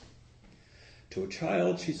 To a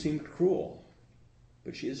child, she seemed cruel,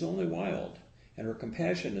 but she is only wild, and her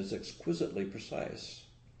compassion is exquisitely precise,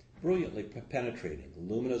 brilliantly penetrating,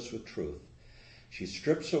 luminous with truth. She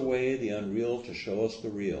strips away the unreal to show us the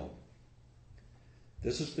real.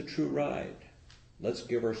 This is the true ride. Let's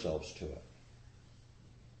give ourselves to it.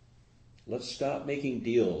 Let's stop making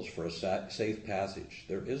deals for a safe passage.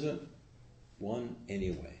 There isn't one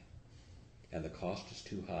anyway, and the cost is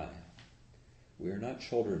too high. We are not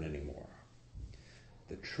children anymore.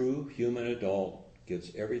 The true human adult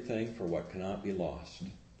gives everything for what cannot be lost.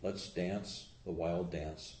 Let's dance the wild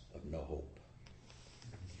dance of no hope.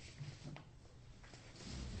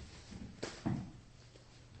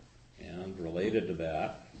 And related to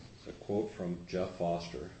that is a quote from Jeff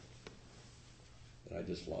Foster that I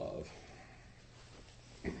just love.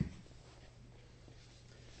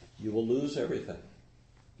 You will lose everything.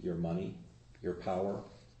 Your money, your power,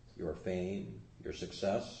 your fame, your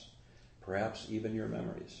success, perhaps even your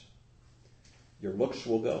memories. Your looks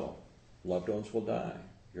will go, loved ones will die,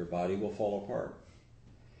 your body will fall apart.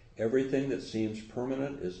 Everything that seems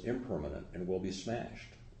permanent is impermanent and will be smashed.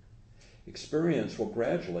 Experience will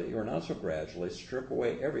gradually, or not so gradually, strip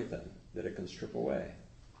away everything that it can strip away.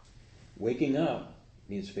 Waking up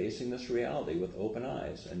means facing this reality with open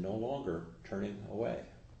eyes and no longer turning away.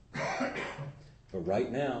 But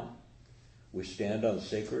right now, we stand on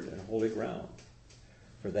sacred and holy ground,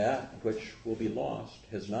 for that which will be lost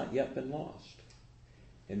has not yet been lost.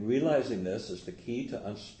 And realizing this is the key to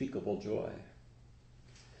unspeakable joy.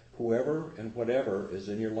 Whoever and whatever is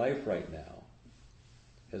in your life right now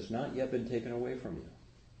has not yet been taken away from you.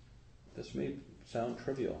 This may sound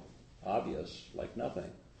trivial, obvious, like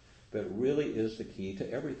nothing, but it really is the key to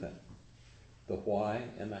everything. The why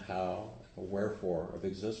and the how and the wherefore of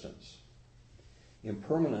existence.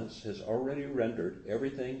 Impermanence has already rendered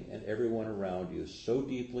everything and everyone around you so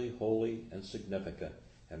deeply holy and significant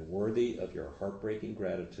and worthy of your heartbreaking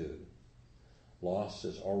gratitude. Loss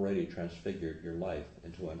has already transfigured your life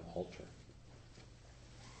into an altar.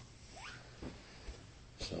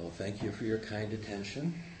 So thank you for your kind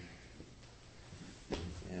attention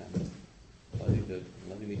and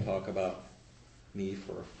letting me talk about me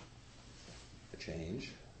for a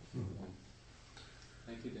change.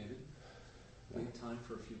 Thank you, David. We have time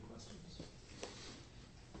for a few questions.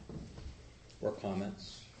 Or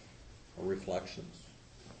comments or reflections.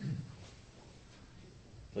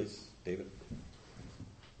 Please, David.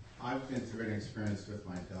 I've been through an experience with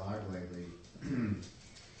my dog lately.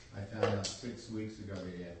 I found out 6 weeks ago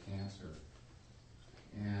that he had cancer.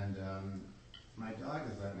 And my dog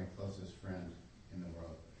is like my closest friend in the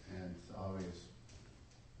world. And it's always,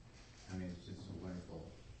 it's just a wonderful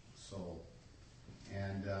soul.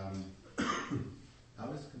 And I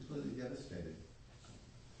was completely devastated.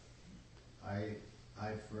 I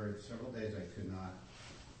for several days I could not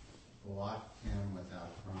walk him without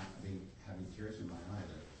crying, having tears in my eyes.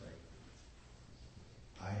 It was like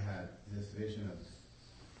I had this vision of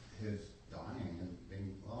his dying and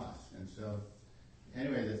being lost. And so,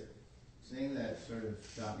 anyway, the thing that sort of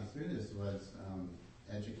got me through this was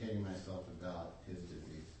educating myself about his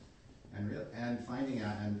disease, and finding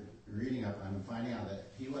out and reading up on him, finding out that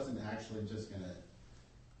he wasn't actually just going to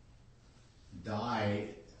die.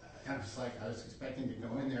 I was expecting to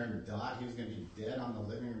go in there and die. He was going to be dead on the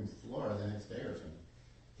living room floor the next day or something.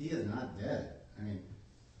 He is not dead.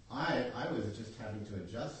 I was just having to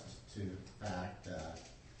adjust to the fact that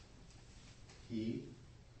he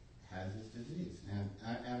has his disease, and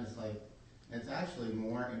it's like it's actually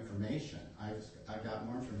more information. I got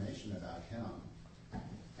more information about him,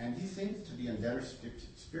 and he seems to be in better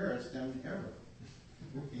spirits than ever.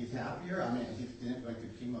 He's happier. He's going through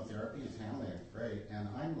chemotherapy. He's handling it great. And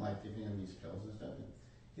I'm like giving him these pills and stuff. And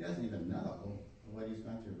he doesn't even know what he's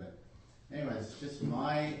going through. But anyway, it's just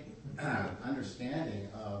my understanding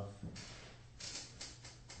of,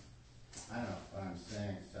 I don't know what I'm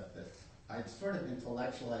saying, except that I'd sort of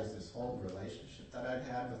intellectualized this whole relationship that I'd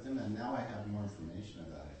had with him, and now I have more information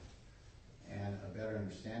about it and a better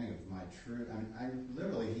understanding of my true.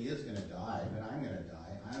 Literally, he is going to die, but I'm going to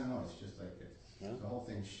die. I don't know. It's just like the whole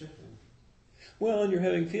thing's shifted. Well, and you're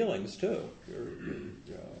having feelings too.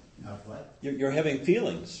 Of what? You're having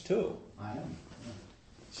feelings too. I am. Yeah.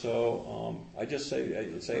 So I just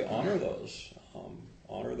say honor those.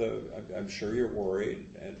 Honor the. I'm sure you're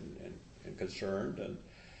worried and concerned,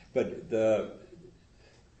 but the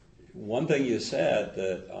one thing you said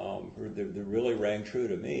that really rang true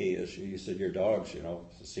to me is you said your dog,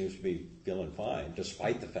 seems to be feeling fine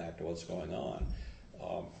despite the fact of what's going on.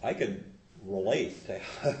 I can relate to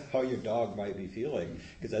how your dog might be feeling,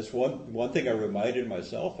 because that's one thing I reminded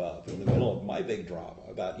myself of in the middle of my big drama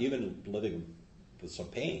about even living with some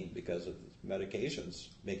pain because of medications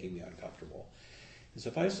making me uncomfortable, is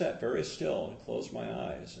if I sat very still and closed my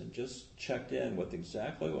eyes and just checked in with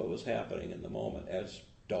exactly what was happening in the moment, as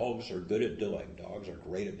dogs are good at doing. Dogs are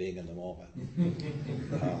great at being in the moment.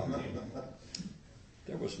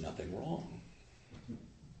 There was nothing wrong.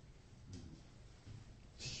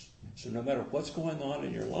 So no matter what's going on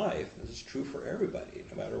in your life, this is true for everybody,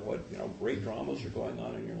 no matter what great dramas are going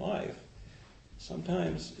on in your life,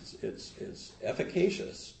 sometimes it's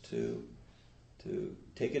efficacious to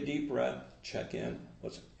take a deep breath, check in,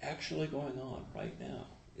 what's actually going on right now.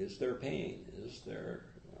 Is there pain? Is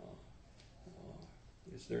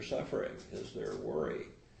there suffering? Is there worry?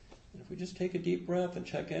 And if we just take a deep breath and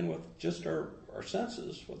check in with just our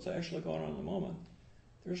senses, what's actually going on in the moment,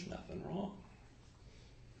 there's nothing wrong.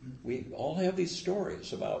 we all have these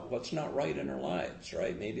stories about what's not right in our lives,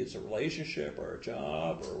 right? Maybe it's a relationship or a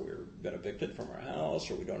job, or we've been evicted from our house,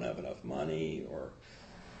 or we don't have enough money, or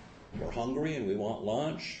we're hungry and we want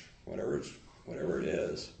lunch, whatever it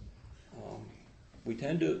is. We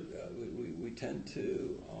tend to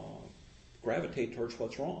gravitate towards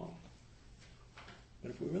what's wrong.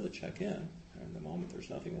 But if we really check in the moment, there's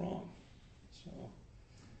nothing wrong. So,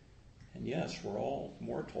 and yes, we're all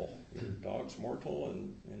mortal. Your dog's mortal,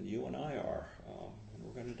 and you and I are, and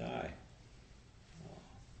we're going to die.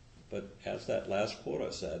 But as that last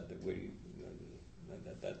quote said,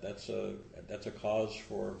 that's a cause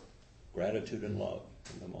for gratitude and love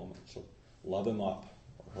in the moment. So love him up,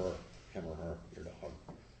 or her, him or her, your dog.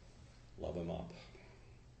 Love him up.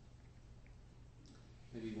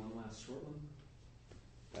 Maybe one last short one.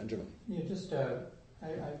 Benjamin. Yeah, just I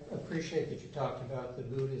appreciate that you talked about the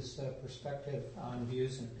Buddhist perspective on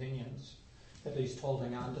views and opinions, at least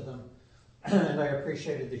holding on to them. And I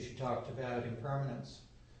appreciated that you talked about impermanence.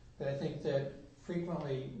 But I think that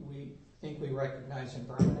frequently we think we recognize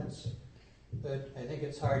impermanence, but I think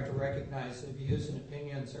it's hard to recognize that views and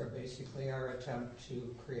opinions are basically our attempt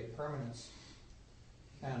to create permanence.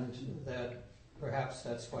 And that perhaps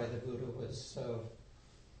that's why the Buddha was so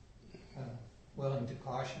willing to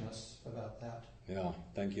caution us about that. Yeah,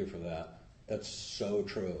 thank you for that. That's so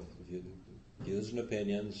true. Views and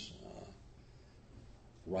opinions,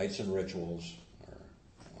 rites and rituals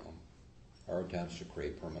are attempts to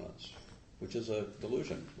create permanence, which is a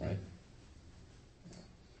delusion, right?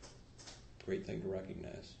 Great thing to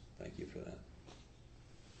recognize. Thank you for that.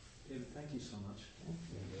 David, thank you so much.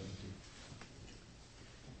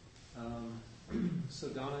 So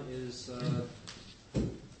Donna is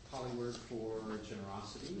Pali word for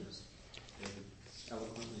generosity, as David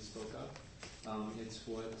eloquently spoke of. It's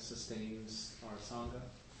what sustains our Sangha.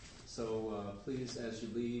 So please, as you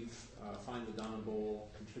leave, find the Donna Bowl,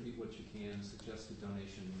 contribute what you can. Suggested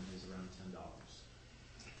donation is around $10.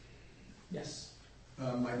 Yes?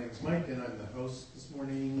 My name's Mike, and I'm the host this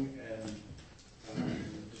morning, and in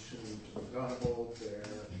addition to the Donna Bowl, there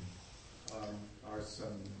are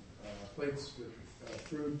some plates with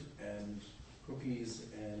fruit and cookies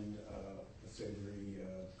and a savory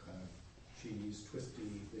kind of cheese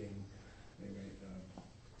twisty thing. Anyway,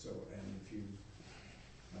 and if you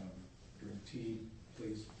drink tea,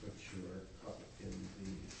 please put your cup in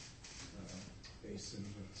the basin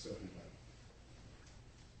with soapy wet.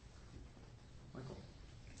 Michael.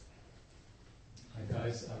 Hi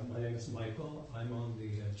guys, my name is Michael. I'm on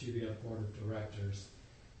the GBF Board of Directors.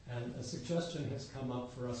 And a suggestion has come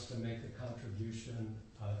up for us to make a contribution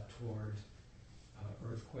toward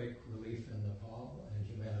earthquake relief in Nepal and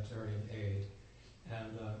humanitarian aid.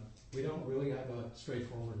 And we don't really have a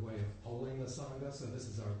straightforward way of polling the Sangha, so this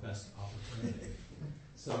is our best opportunity.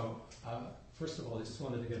 So first of all, I just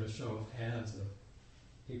wanted to get a show of hands of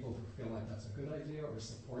people who feel like that's a good idea or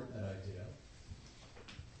support that idea.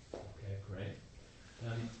 Okay, great.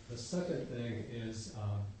 And the second thing is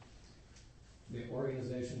the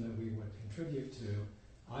organization that we would contribute to.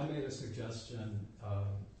 I made a suggestion,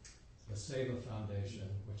 the Seva Foundation,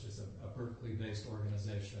 which is a Berkeley-based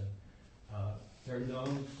organization. They're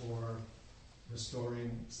known for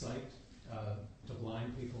restoring sight to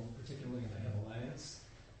blind people, particularly in the Himalayas,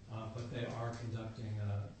 but they are conducting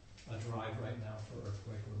a drive right now for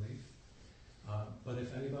earthquake relief. But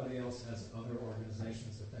if anybody else has other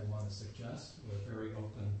organizations that they want to suggest, we're very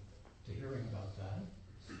open to hearing about that.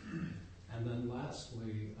 And then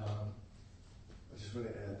lastly, I just want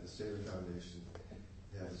to add the Saver Foundation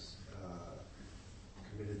has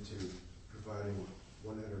committed to providing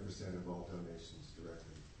 100% of all donations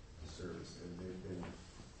directly to service, and they've been,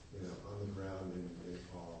 on the ground in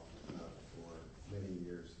Nepal for many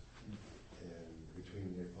years, and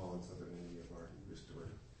between Nepal and southern India have already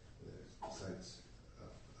restored the sites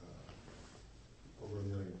over 1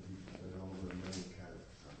 million people and over 1 million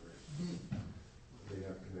cataracts operations. They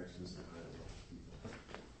have connections to high level people.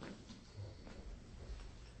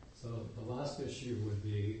 so the last issue would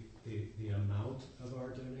be the amount of our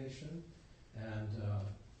donation, and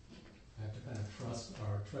I have to kind of trust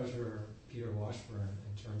our treasurer, Peter Washburn,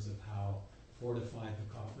 in terms of how fortified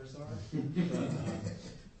the coffers are. But,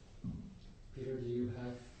 Peter, do you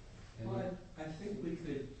have any? Well, I think we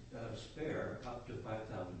could spare up to $5,000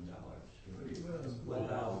 Pretty well.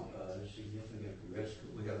 without significant risk.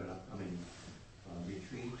 We have an upcoming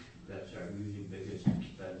retreat. That's our usually biggest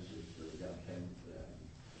expenses, so we got paying for that.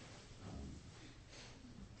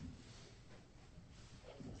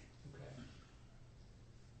 Okay.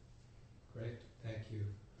 Great, thank you.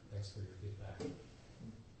 Thanks for your feedback.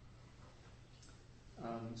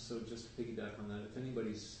 So just to piggyback on that, if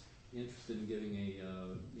anybody's interested in giving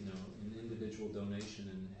an individual donation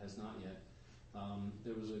and has not yet,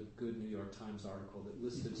 there was a good New York Times article that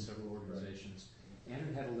listed several organizations, and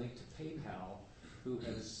it had a link to PayPal, who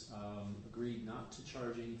has agreed not to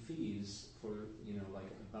charge any fees for like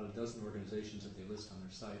about a dozen organizations that they list on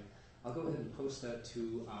their site. I'll go ahead and post that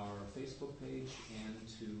to our Facebook page and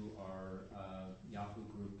to our Yahoo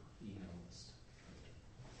group email list.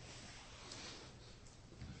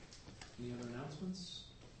 Any other announcements?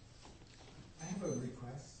 I have a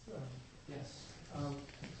request. Yes.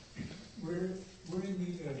 We're in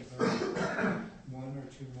need of one or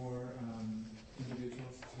two more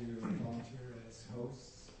individuals to volunteer as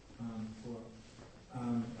hosts for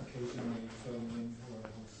occasionally filling in for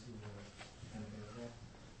hosts who are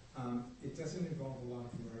unavailable. It doesn't involve a lot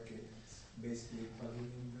of work. It's basically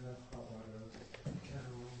plugging in the hot water,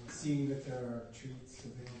 seeing that there are treats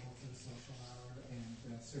available for the social hour,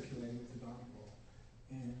 and circulating with the dog bowl.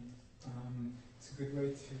 And it's a good way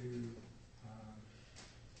to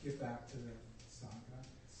give back to the Sangha.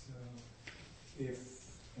 So if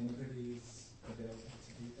anybody is available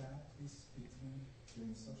to do that, please speak to me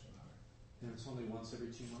during the social hour. And it's only once every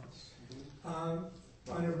 2 months, I believe?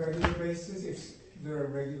 On a regular basis, if there are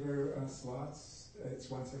regular slots, it's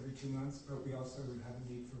once every 2 months, but we also would have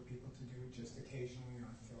a need for people to do it just occasionally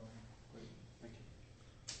on filling. Great, thank you.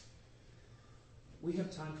 We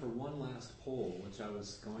have time for one last poll, which I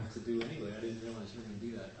was going to do anyway. I didn't realize we were going to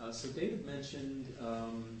do that. So David mentioned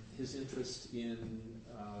his interest in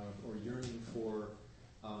or yearning for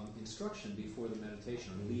instruction before the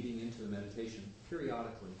meditation, or leading into the meditation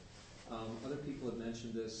periodically. Other people have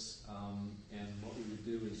mentioned this, and what we would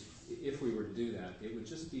do is, if we were to do that, it would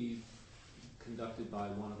just be conducted by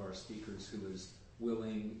one of our speakers who is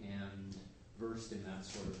willing and versed in that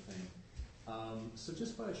sort of thing. So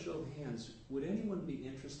just by a show of hands, would anyone be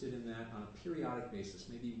interested in that on a periodic basis,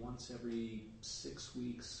 maybe once every 6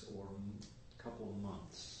 weeks or a couple of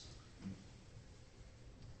months?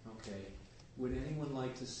 Okay. Would anyone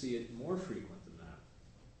like to see it more frequent than that?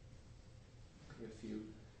 Okay, a few.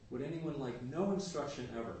 Would anyone like no instruction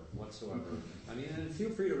ever whatsoever? I mean, and feel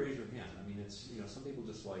free to raise your hand. I mean, it's, some people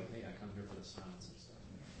just like, hey, I come here for the silence and stuff.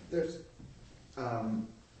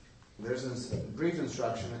 There's brief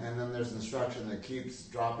instruction, and then there's instruction that keeps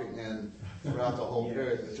dropping in throughout the whole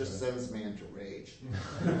period. It just sends me into rage.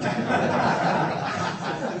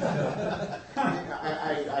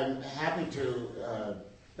 I'm happy to...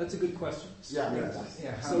 That's a good question.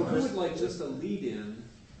 Yeah. So who would like just a lead-in?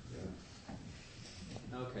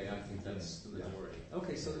 Okay, I think that's the majority.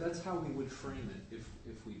 Okay, so that's how we would frame it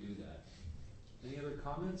if we do that. Any other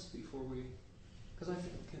comments before we? Because I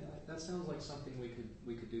think that sounds like something we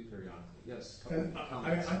could do periodically. Yes.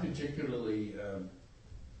 I particularly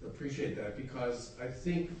appreciate that, because I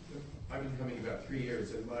think I've been coming about 3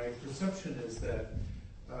 years, and my perception is that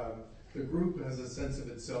the group has a sense of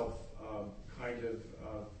itself, of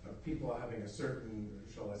people having a certain,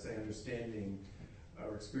 shall I say, understanding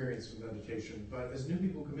or experience with meditation, but as new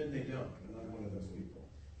people come in, they don't, and I'm one of those people.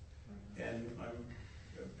 And I'm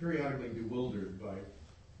periodically bewildered by,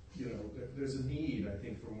 there's a need, I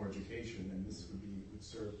think, for more education, and this would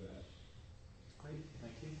serve that. Great,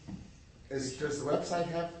 thank you. Does the website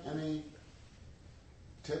have any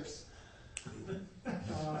tips?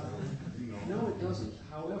 No, it doesn't.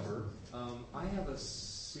 However, I have a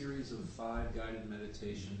series of 5 guided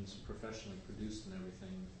meditations, professionally produced and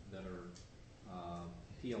everything, that are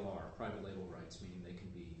PLR, private label rights, meaning they can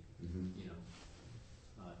be,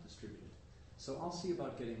 distributed. So I'll see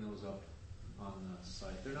about getting those up on the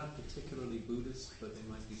site. They're not particularly Buddhist, but they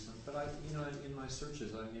might be some. But in my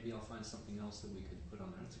searches, maybe I'll find something else that we could put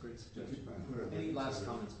on there. That's a great suggestion. Any last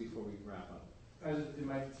comments before we wrap up? It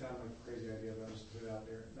might sound like a crazy idea, but I'll just put it out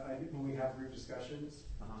there. When we have group discussions,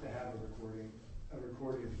 to have a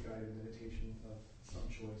recorded guided meditation of some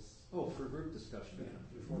choice. Oh, for group discussion, yeah.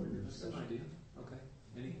 Before the group discussion. That's an idea. Okay.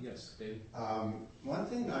 Yes, David? One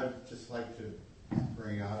thing I'd just like to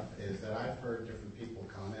bring up is that I've heard different people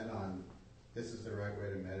comment on this is the right way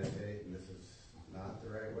to meditate and this is not the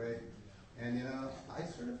right way. And I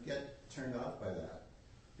sort of get turned off by that,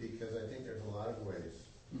 because I think there's a lot of ways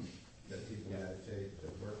that people meditate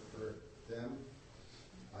that work for them.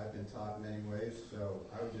 I've been taught many ways, so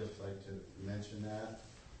I would just like to mention that,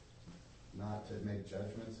 not to make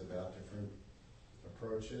judgments about different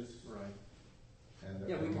approaches. Right. And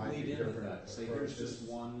Yeah, we can might lead be into different that. Say here's just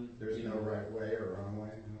one. There's no right way or wrong way.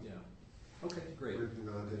 Yeah. Okay, great. We're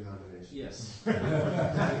non-denomination. Yes. We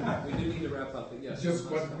do need to wrap up, but yes. Just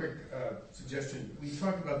one quick suggestion. We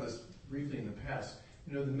talked about this briefly in the past.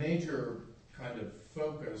 The major kind of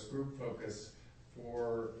focus, group focus,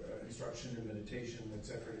 for instruction and meditation,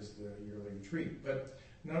 etc., is the yearly retreat. But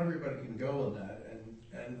not everybody can go on that,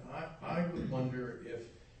 and I would wonder if,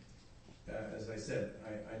 as I said,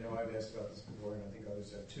 I know I've asked about this before, and I think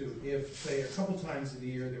others have too, if, say, a couple times of the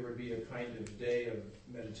year there would be a kind of day of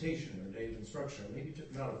meditation or day of instruction, maybe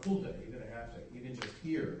just not a full day, even a half day, even just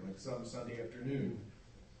here, like some Sunday afternoon,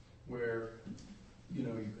 where, you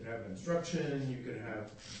know, you could have instruction, you could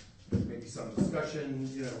have maybe some discussion,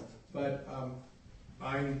 you know, but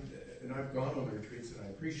I've gone on the retreats and I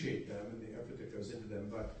appreciate them and the effort that goes into them,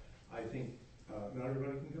 but I think not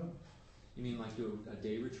everybody can go. You mean like do a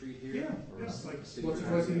day retreat here? Yeah, or yes, like city once or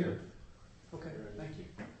retreat? twice a year. Okay, thank you.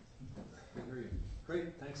 I hear you.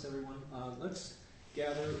 Great, thanks everyone. Let's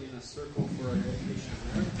gather in a circle for our dedication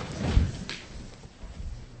there.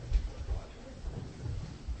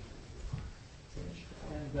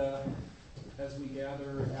 And as we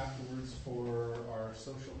gather afterwards for our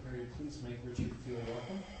social period, please make Richard feel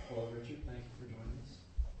welcome. Hello, Richard. Thank you for joining us.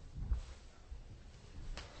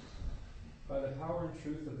 By the power and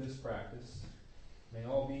truth of this practice, may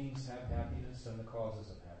all beings have happiness and the causes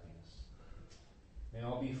of happiness. May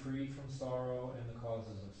all be freed from sorrow and the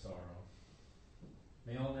causes of sorrow.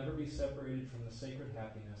 May all never be separated from the sacred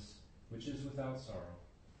happiness which is without sorrow.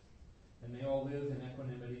 And may all live in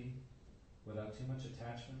equanimity, without too much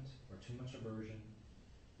attachment or too much aversion,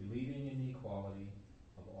 believing in the equality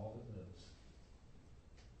of all that lives.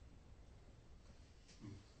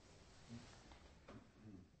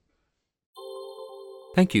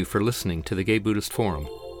 Thank you for listening to the Gay Buddhist Forum.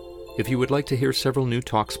 If you would like to hear several new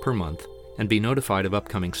talks per month and be notified of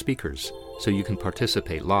upcoming speakers so you can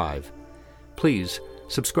participate live, please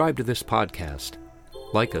subscribe to this podcast,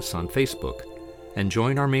 like us on Facebook, and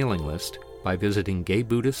join our mailing list by visiting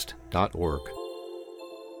gaybuddhist.org.